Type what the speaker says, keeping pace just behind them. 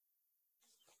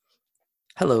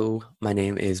Hello, my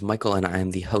name is Michael, and I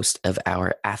am the host of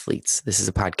Our Athletes. This is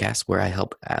a podcast where I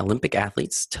help Olympic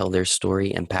athletes tell their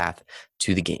story and path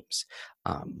to the games.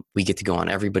 We get to go on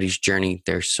everybody's journey.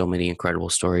 There's so many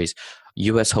incredible stories.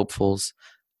 U.S. hopefuls,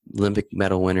 Olympic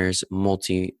medal winners,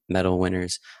 multi-medal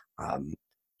winners, um,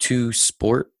 two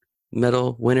sport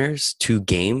medal winners, two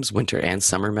games, winter and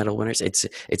summer medal winners. It's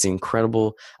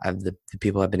incredible. The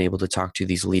people I've been able to talk to,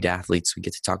 these elite athletes, we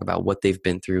get to talk about what they've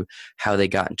been through, how they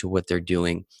got into what they're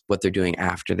doing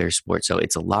after their sport. So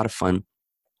it's a lot of fun.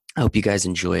 I hope you guys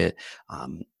enjoy it.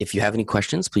 If you have any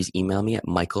questions, please email me at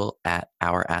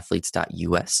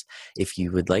michael@ourathletes.us. If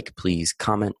you would like, please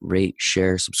comment, rate,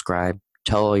 share, subscribe,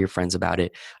 tell all your friends about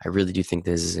it. I really do think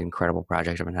this is an incredible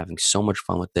project. I've been having so much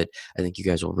fun with it. I think you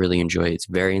guys will really enjoy it. It's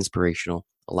very inspirational,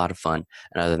 a lot of fun.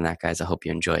 And other than that, guys, I hope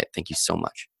you enjoy it. Thank you so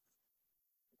much.